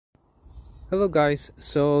Hello guys,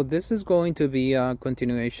 so this is going to be a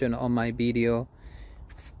continuation on my video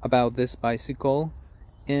about this bicycle,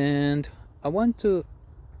 and I want to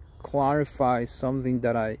clarify something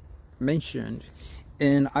that I mentioned.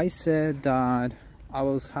 And I said that I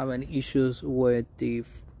was having issues with the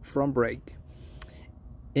front brake,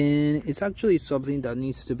 and it's actually something that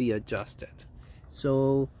needs to be adjusted.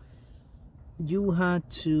 So you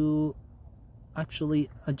had to actually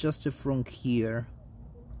adjust it from here.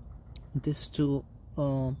 This to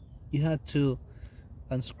you had to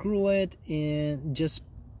unscrew it and just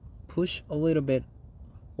push a little bit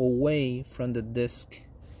away from the disc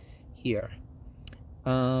here.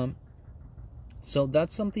 So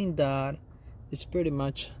that's something that it's pretty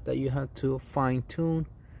much that you have to fine-tune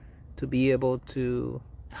to be able to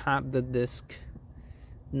have the disc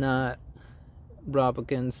not rub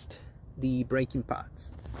against the braking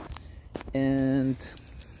pads. And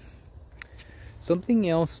something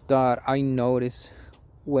else that I noticed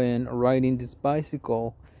when riding this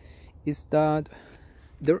bicycle is that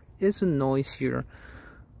there is a noise here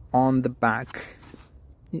on the back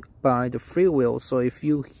by the freewheel. So if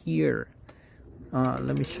you hear,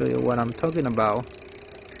 let me show you what I'm talking about.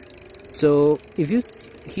 So if you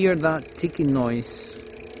hear that ticking noise,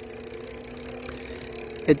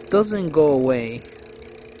 it doesn't go away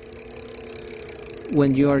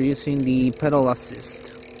when you are using the pedal assist.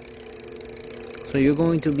 So you're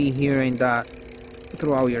going to be hearing that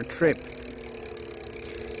throughout your trip.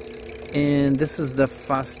 And this is the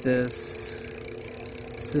fastest,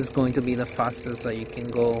 this is going to be the fastest that you can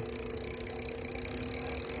go.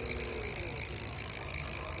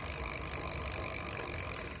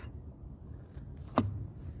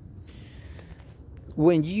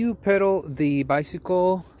 When you pedal the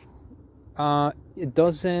bicycle, it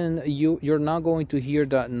doesn't, you're not going to hear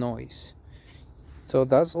that noise. So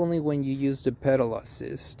that's only when you use the pedal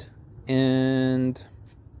assist, and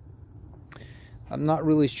I'm not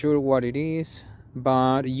really sure what it is,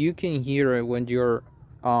 but you can hear it when you're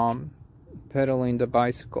pedaling the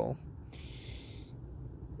bicycle.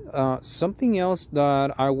 Something else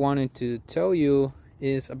that I wanted to tell you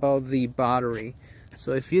is about the battery.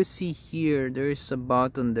 So if you see here, there is a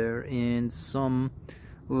button there and some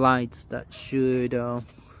lights that should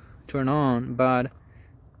turn on, but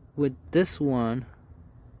with this one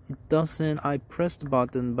it doesn't. I press the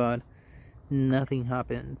button but nothing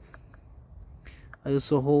happens. I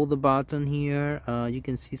also hold the button here, you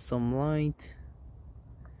can see some light,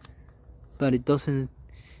 but it doesn't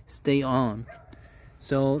stay on.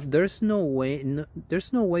 So there's no way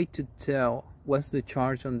to tell what's the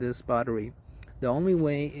charge on this battery. The only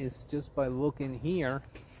way is just by looking here.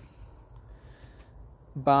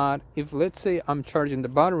 But if, let's say, I'm charging the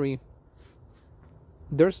battery,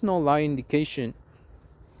 there's no light indication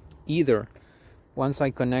either once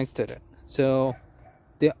I connected it. So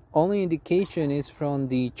the only indication is from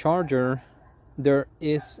the charger. There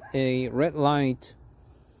is a red light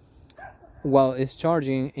while it's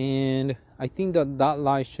charging, and I think that that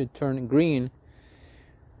light should turn green,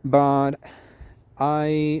 but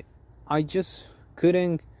I just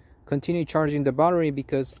couldn't continue charging the battery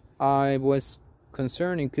because I was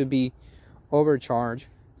concerned it could be overcharged.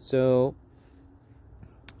 So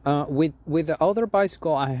with the other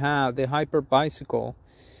bicycle I have, the Hyper bicycle,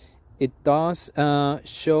 it does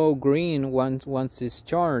show green once it's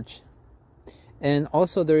charged, and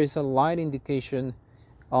also there is a light indication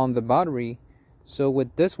on the battery. So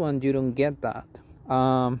with this one you don't get that.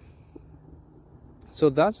 So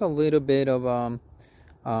that's a little bit of a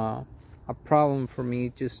problem for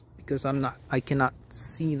me, just because I cannot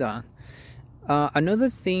see that. Another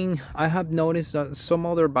thing I have noticed that some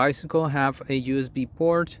other bicycles have a USB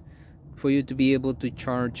port for you to be able to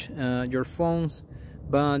charge your phones,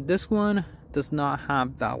 but this one does not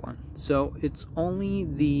have that one. So it's only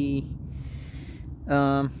the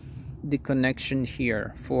connection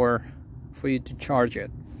here for you to charge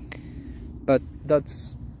it, but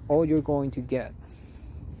that's all you're going to get.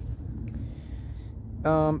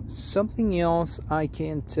 Something else I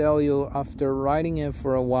can tell you after riding it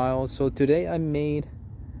for a while. So today I made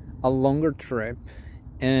a longer trip,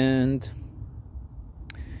 and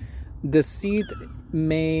the seat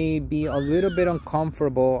may be a little bit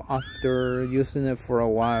uncomfortable after using it for a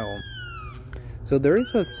while. So there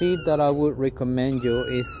is a seat that I would recommend you,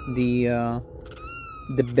 is the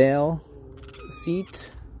Bell seat,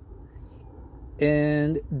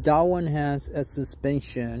 and that one has a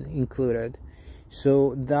suspension included.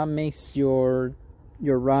 So that makes your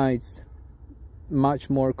rides much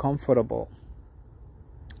more comfortable.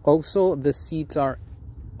 Also, the seats are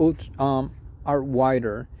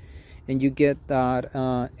wider, and you get that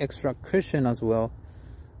extra cushion as well.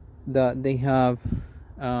 that they have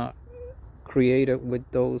created with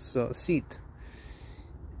those seats.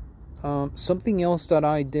 Something else that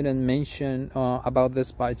I didn't mention about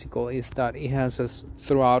this bicycle is that it has a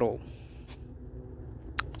throttle.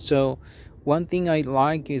 So one thing I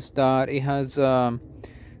like is that it has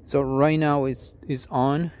so right now it's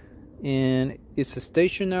on and it's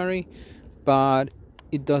stationary, but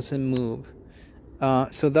it doesn't move.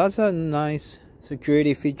 So that's a nice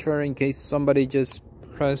security feature in case somebody just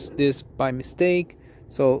pressed this by mistake.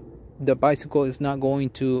 So the bicycle is not going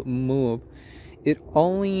to move. It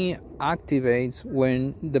only activates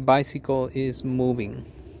when the bicycle is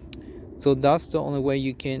moving. So that's the only way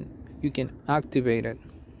you can activate it.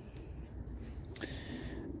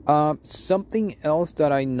 Something else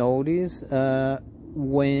that I noticed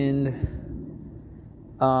when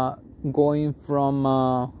going from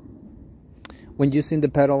when using the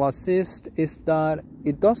pedal assist is that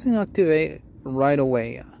it doesn't activate right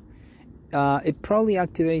away. It probably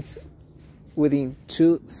activates within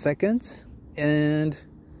 2 seconds, and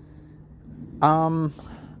I'm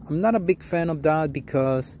not a big fan of that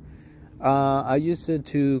because I used it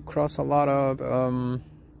to cross a lot of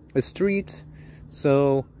streets,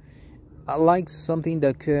 so I like something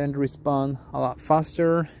that can respond a lot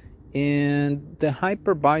faster. And the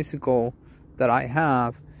hyper bicycle that I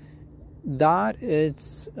have, that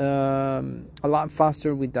it's a lot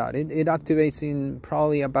faster with that. It activates in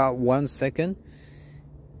probably about 1 second,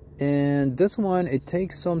 and this one, it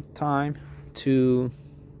takes some time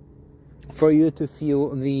for you to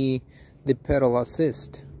feel the pedal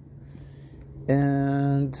assist.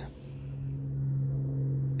 And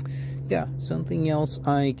yeah, something else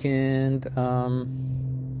I can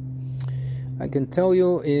tell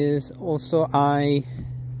you is also I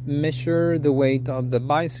measure the weight of the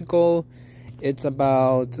bicycle. It's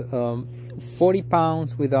about 40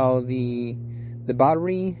 pounds without the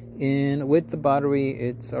battery, and with the battery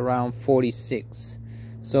it's around 46.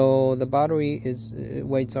 So the battery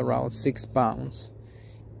weighs around 6 pounds,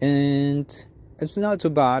 and it's not too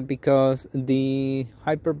bad because the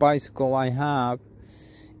hyper bicycle I have,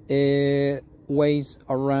 it weighs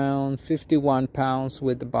around 51 pounds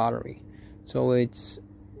with the battery, so it's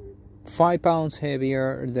 5 pounds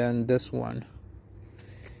heavier than this one.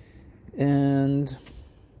 And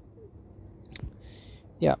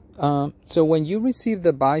yeah, so when you receive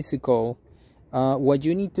the bicycle, what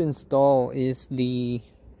you need to install is the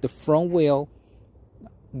front wheel,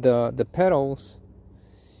 the pedals,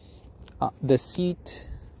 the seat,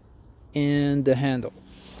 and the handle.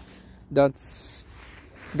 That's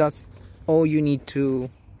all you need to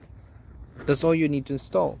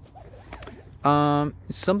install.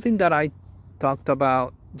 Something that I talked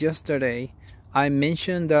about yesterday, I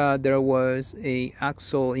mentioned that there was a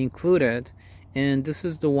axle included, and this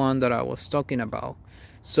is the one that I was talking about.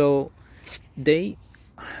 So they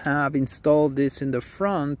have installed this in the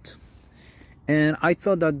front, and I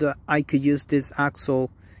thought that I could use this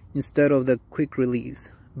axle instead of the quick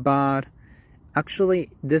release, but actually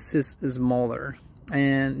this is smaller,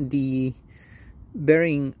 and the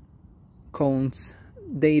bearing cones,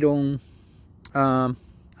 they don't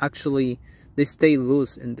actually, they stay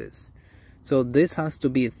loose in this, so this has to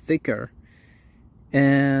be thicker.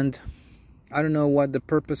 And I don't know what the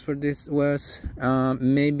purpose for this was.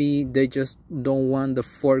 Maybe they just don't want the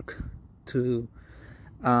fork to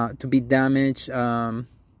be damaged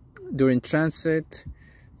during transit,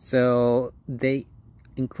 so they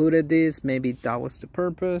included this. Maybe that was the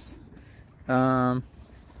purpose.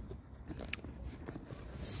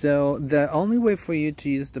 So the only way for you to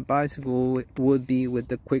use the bicycle would be with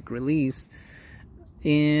the quick release,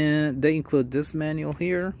 and they include this manual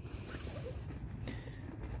here,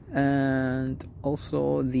 and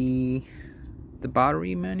also the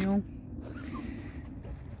battery manual,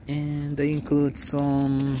 and they include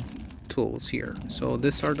some tools here. So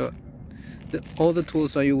these are all the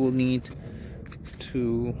tools that you will need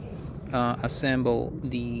to assemble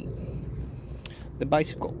the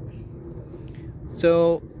bicycle.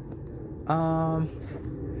 So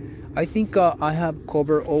I think I have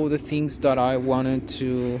covered all the things that I wanted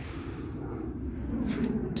to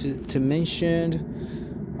mention.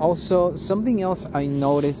 Also, something else I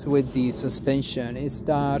noticed with the suspension is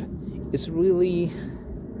that it's really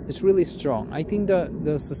strong. I think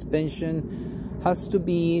the suspension has to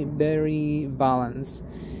be very balanced.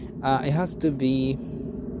 It has to be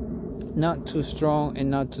not too strong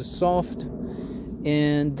and not too soft.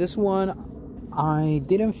 And this one, I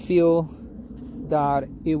didn't feel that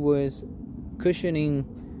it was cushioning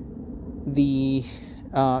the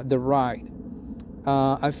ride.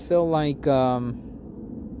 I felt like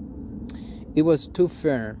it was too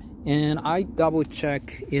firm, and I double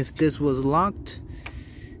check if this was locked.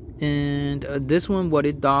 And this one, what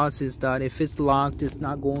it does is that if it's locked, it's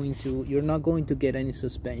not going to, you're not going to get any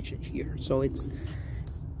suspension here. So it's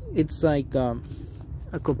like a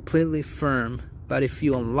completely firm, but if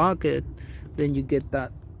you unlock it, then you get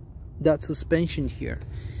that suspension here.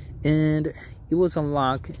 And it was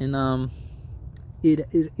unlocked, and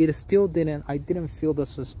it still didn't, I didn't feel the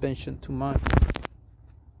suspension too much.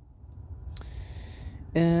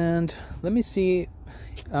 And let me see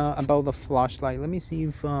about the flashlight. Let me see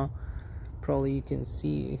if probably you can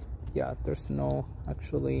see. Yeah, there's no,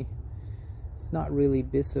 actually it's not really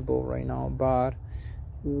visible right now, but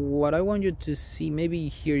what I want you to see, maybe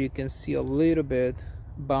here you can see a little bit,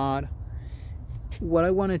 but what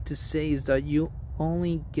I wanted to say is that you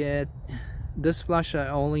only get, this flashlight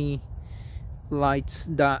only lights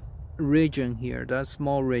that region here, that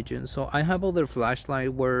small region. So I have other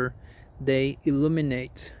flashlight where they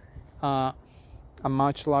illuminate a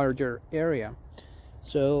much larger area.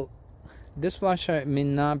 So this flashlight may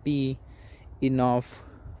not be enough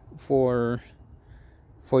for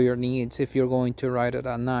your needs if you're going to ride it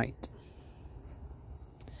at night.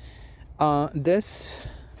 This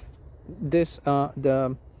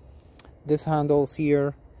handles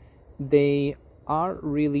here, they are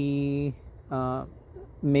really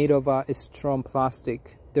made of a strong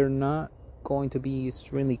plastic. They're not going to be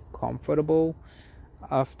extremely comfortable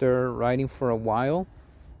after riding for a while.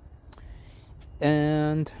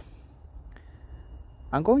 And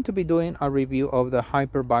I'm going to be doing a review of the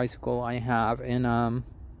Hyper bicycle I have, and I'm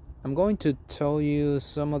going to tell you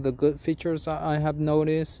some of the good features I have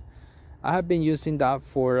noticed. I have been using that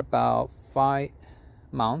for about 5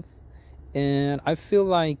 months, and I feel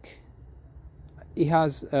like it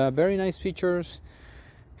has very nice features,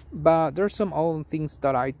 but there's some other things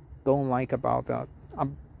that I don't like about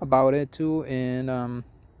it too, and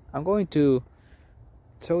I'm going to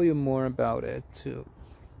tell you more about it too.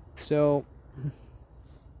 So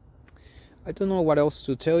I don't know what else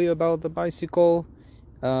to tell you about the bicycle.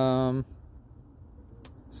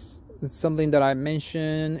 Something that I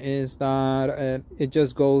mentioned is that it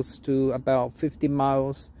just goes to about 50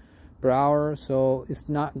 miles per hour, so it's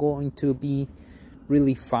not going to be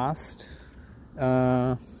really fast.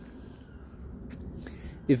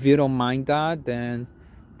 If you don't mind that, then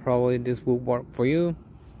probably this will work for you.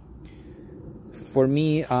 For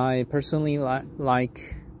me, I personally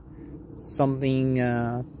like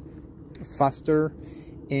something faster,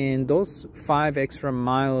 and those 5 extra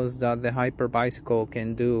miles that the Hyper bicycle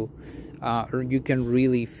can do, you can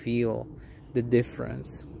really feel the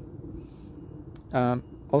difference.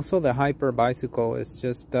 Also, the Hyper bicycle is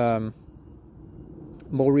just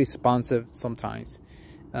more responsive sometimes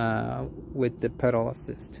with the pedal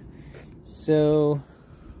assist. So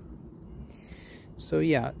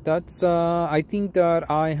yeah, that's I think that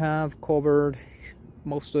I have covered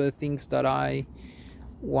most of the things that I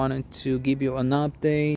wanted to give you an update.